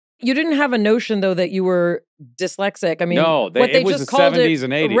you didn't have a notion though that you were dyslexic. I mean, no, it was the 70s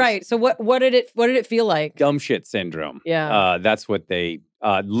and 80s. Right. So what did it feel like? Dumb shit syndrome. Yeah. That's what they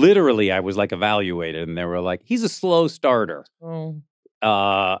literally. I was like evaluated, and they were like, "He's a slow starter." Oh.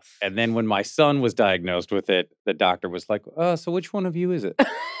 And then when my son was diagnosed with it, the doctor was like, "So which one of you is it?"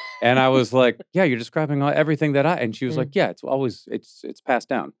 And I was like, "Yeah, you're describing everything that I." And she was like, "Yeah, it's always it's passed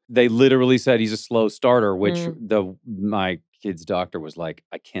down." They literally said he's a slow starter, which my kid's doctor was like,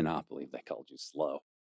 "I cannot believe they called you slow."